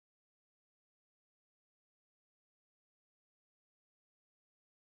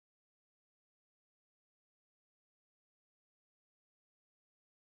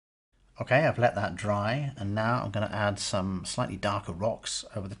Okay, I've let that dry, and now I'm going to add some slightly darker rocks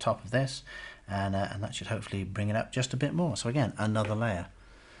over the top of this, and that should hopefully bring it up just a bit more. So again, another layer.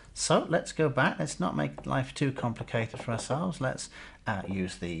 So let's go back. Let's not make life too complicated for ourselves. Let's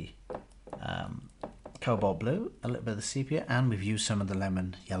use the cobalt blue, a little bit of the sepia, and we've used some of the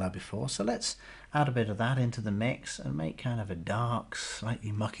lemon yellow before. So let's add a bit of that into the mix and make kind of a dark,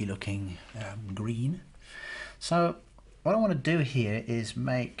 slightly mucky looking green. So what I want to do here is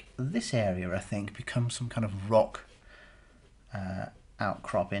make this area, I think, become some kind of rock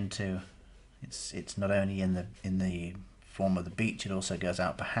outcrop into. It's not only in the form of the beach, it also goes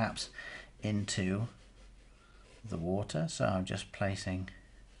out perhaps into the water. So I'm just placing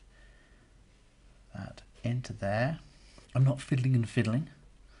that into there. I'm not fiddling and fiddling.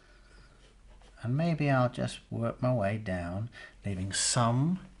 And maybe I'll just work my way down, leaving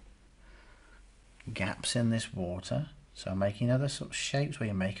some gaps in this water. So I'm making other sort of shapes where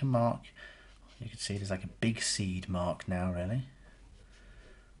you make a mark. You can see there's like a big seed mark now, really.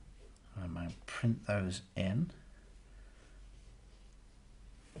 I might print those in.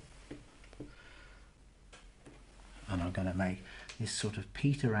 And I'm going to make this sort of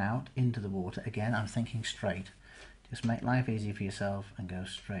peter out into the water. Again, I'm thinking straight. Just make life easy for yourself and go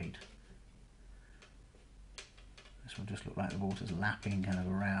straight. This will just look like the water's lapping kind of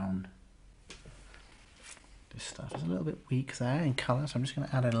around. This stuff is a little bit weak there in colour, so I'm just going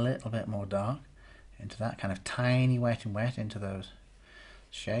to add a little bit more dark into that, kind of tiny wet and wet into those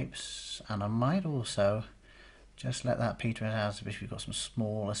shapes. And I might also just let that peter out if we've got some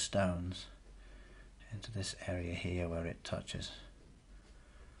smaller stones into this area here where it touches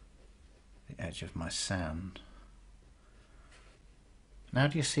the edge of my sand. Now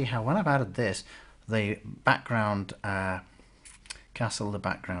do you see how when I've added this, the background castle, the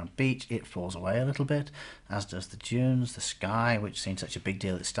background beach, it falls away a little bit, as does the dunes, the sky, which seems such a big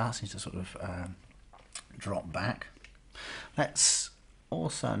deal, it starts to sort of drop back. Let's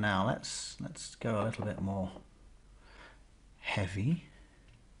also now, let's go a little bit more heavy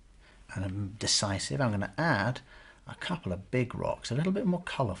and decisive. I'm going to add a couple of big rocks, a little bit more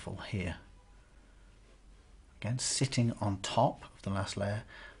colourful here. Again, sitting on top of the last layer,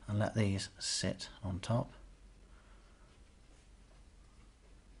 and let these sit on top.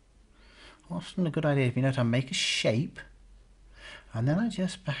 Often a good idea, if you know, to make a shape, and then I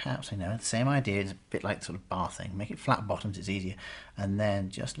just perhaps, the same idea, it's a bit like sort of bar thing, make it flat bottoms, it's easier, and then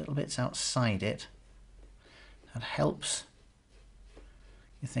just little bits outside it. That helps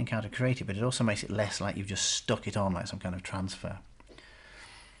you think how to create it, but it also makes it less like you've just stuck it on like some kind of transfer.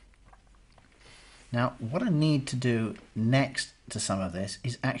 Now what I need to do next to some of this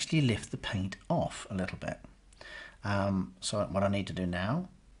is actually lift the paint off a little bit. So what I need to do now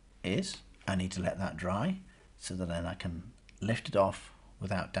is I need to let that dry so that then I can lift it off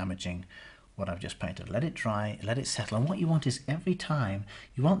without damaging what I've just painted. Let it dry, let it settle, and what you want is every time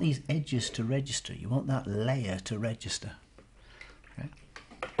you want these edges to register, you want that layer to register. Okay.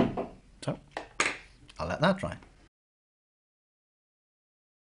 So I'll let that dry.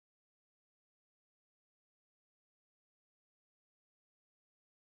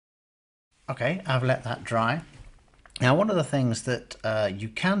 Okay, I've let that dry. Now one of the things that you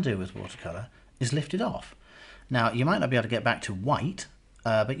can do with watercolour is lift it off. Now you might not be able to get back to white,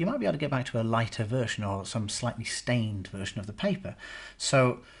 but you might be able to get back to a lighter version or some slightly stained version of the paper.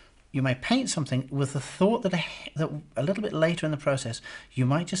 So you may paint something with the thought that a little bit later in the process you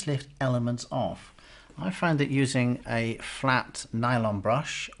might just lift elements off. I find that using a flat nylon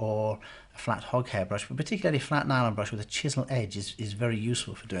brush or a flat hog hair brush, but particularly a flat nylon brush with a chisel edge is very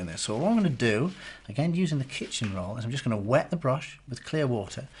useful for doing this. So what I'm going to do, again using the kitchen roll, is I'm just going to wet the brush with clear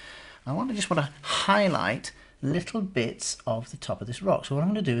water. I just want to highlight little bits of the top of this rock. So what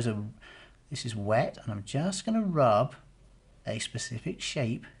I'm going to do is, this is wet, and I'm just going to rub a specific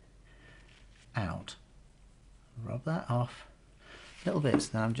shape out. Rub that off, little bits,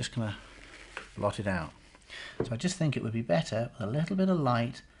 then I'm just going to blot it out. So I just think it would be better with a little bit of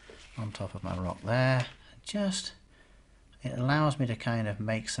light on top of my rock there. It allows me to kind of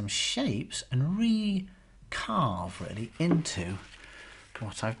make some shapes and re-carve really into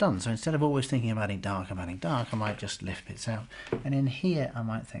what I've done. So instead of always thinking of adding dark, I might just lift bits out. And in here I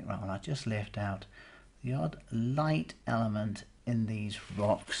might think, right, well, I'll just lift out the odd light element in these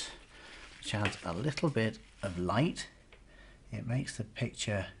rocks, which adds a little bit of light. It makes the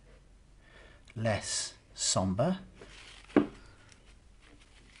picture less somber.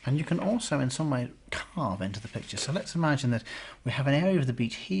 And you can also in some way carve into the picture. So let's imagine that we have an area of the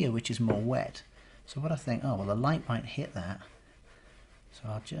beach here which is more wet. So what I think, oh well, the light might hit that, So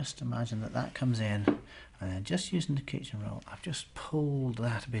I'll just imagine that that comes in, and then just using the kitchen roll, I've just pulled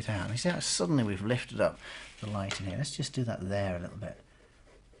that a bit out. And you see how suddenly we've lifted up the light in here. Let's just do that there a little bit.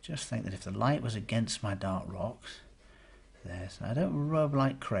 Just think that if the light was against my dark rocks, there, so I don't rub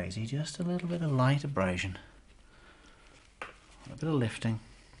like crazy, just a little bit of light abrasion. A bit of lifting.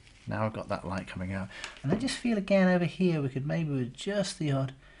 Now I've got that light coming out. And I just feel again over here, we could maybe with just the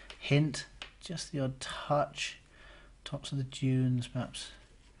odd hint, just the odd touch, tops of the dunes, perhaps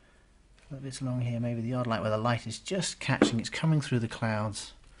a little bit along here, maybe the odd light where the light is just catching, it's coming through the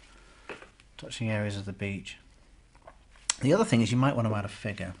clouds, touching areas of the beach. The other thing is you might want to add a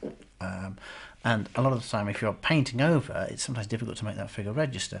figure. And a lot of the time if you're painting over, it's sometimes difficult to make that figure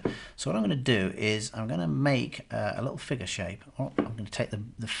register. So what I'm going to do is I'm going to make a little figure shape. I'm going to take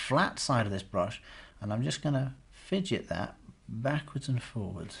the flat side of this brush and I'm just going to fidget that backwards and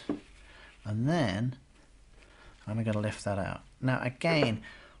forwards. And then I'm going to lift that out. Now again,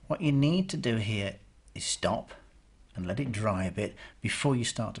 what you need to do here is stop and let it dry a bit before you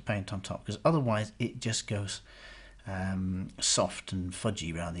start to paint on top, because otherwise it just goes soft and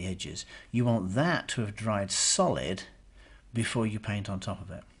fudgy around the edges. You want that to have dried solid before you paint on top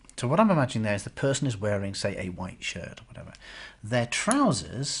of it. So what I'm imagining there is the person is wearing, say, a white shirt or whatever. Their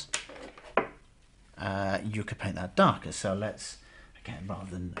trousers, you could paint that darker. So let's, again,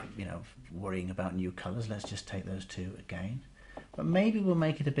 rather than worrying about new colours, let's just take those two again. But maybe we'll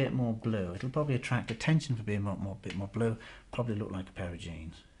make it a bit more blue. It'll probably attract attention for being a bit more blue. Probably look like a pair of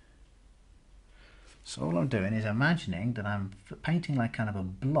jeans. So all I'm doing is imagining that I'm painting like kind of a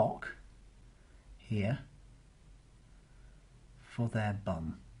block here for their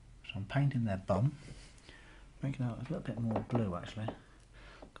bum. So I'm painting their bum, making it a little bit more blue actually,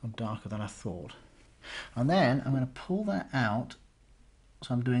 gone darker than I thought. And then I'm going to pull that out,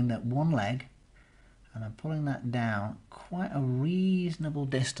 so I'm doing that one leg and I'm pulling that down quite a reasonable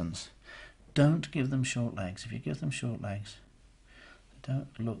distance. Don't give them short legs. If you give them short legs, don't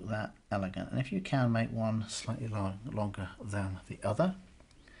look that elegant. And if you can make one slightly longer than the other,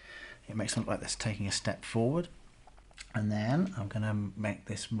 it makes it look like that's taking a step forward. And then I'm going to make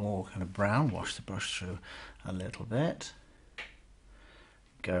this more kind of brown, wash the brush through a little bit,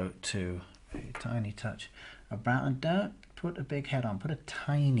 go to a tiny touch of brown, and don't put a big head on, put a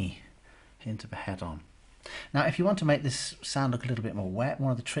tiny hint of a head on. Now if you want to make this sound look a little bit more wet,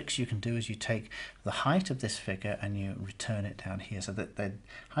 one of the tricks you can do is you take the height of this figure and you return it down here, so that the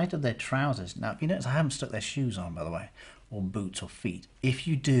height of their trousers, now you notice I haven't stuck their shoes on, by the way, or boots or feet. If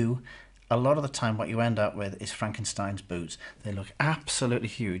you do, a lot of the time what you end up with is Frankenstein's boots. They look absolutely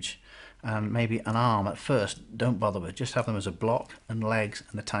huge, and maybe an arm at first don't bother with, just have them as a block and legs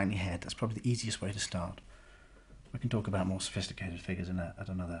and a tiny head. That's probably the easiest way to start. We can talk about more sophisticated figures at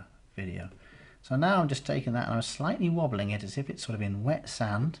another video. So now I'm just taking that and I'm slightly wobbling it as if it's sort of in wet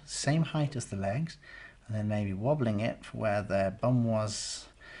sand, same height as the legs, and then maybe wobbling it for where their bum was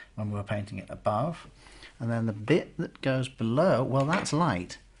when we were painting it above. And then the bit that goes below, well, that's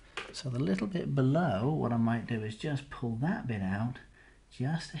light. So the little bit below, what I might do is just pull that bit out,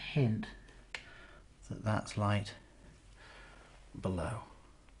 just a hint that that's light below.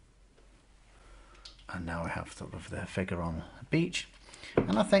 And now I have sort of their figure on the beach,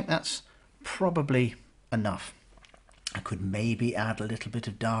 and I think that's probably enough. I could maybe add a little bit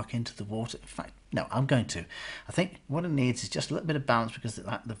of dark into the water. In fact, no, I'm going to. I think what it needs is just a little bit of balance, because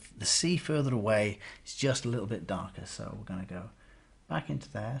the sea further away is just a little bit darker. So we're going to go back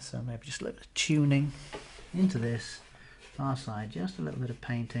into there. So maybe just a little bit of tuning into this far side, just a little bit of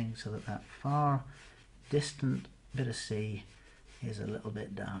painting so that that far distant bit of sea is a little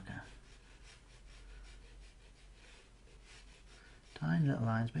bit darker. Tiny little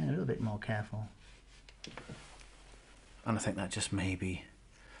lines, being a little bit more careful. And I think that just maybe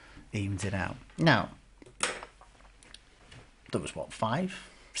evens it out. Now, there was what, 5,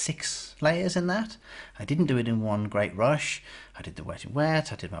 6 layers in that? I didn't do it in one great rush. I did the wet and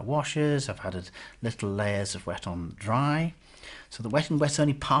wet, I did my washes, I've added little layers of wet on dry. So the wet and wet's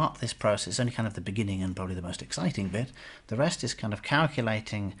only part of this process, only kind of the beginning and probably the most exciting bit. The rest is kind of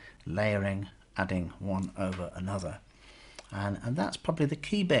calculating, layering, adding one over another. And that's probably the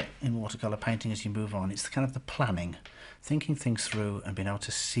key bit in watercolour painting as you move on. It's kind of the planning, thinking things through and being able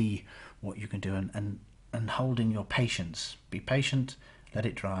to see what you can do, and holding your patience. Be patient, let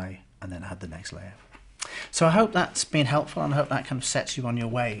it dry, and then add the next layer. So I hope that's been helpful, and I hope that kind of sets you on your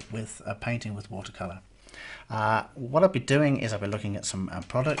way with painting with watercolour. What I'll be doing is I'll be looking at some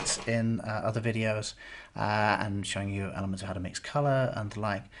products in other videos and showing you elements of how to mix colour and the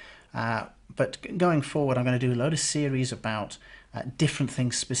like. But going forward, I'm going to do a load of series about different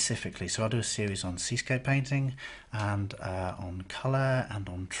things specifically. So I'll do a series on seascape painting and on colour and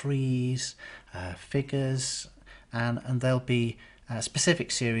on trees, figures, and there'll be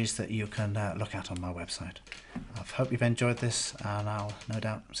specific series that you can look at on my website. I hope you've enjoyed this, and I'll no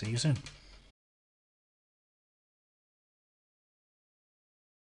doubt see you soon.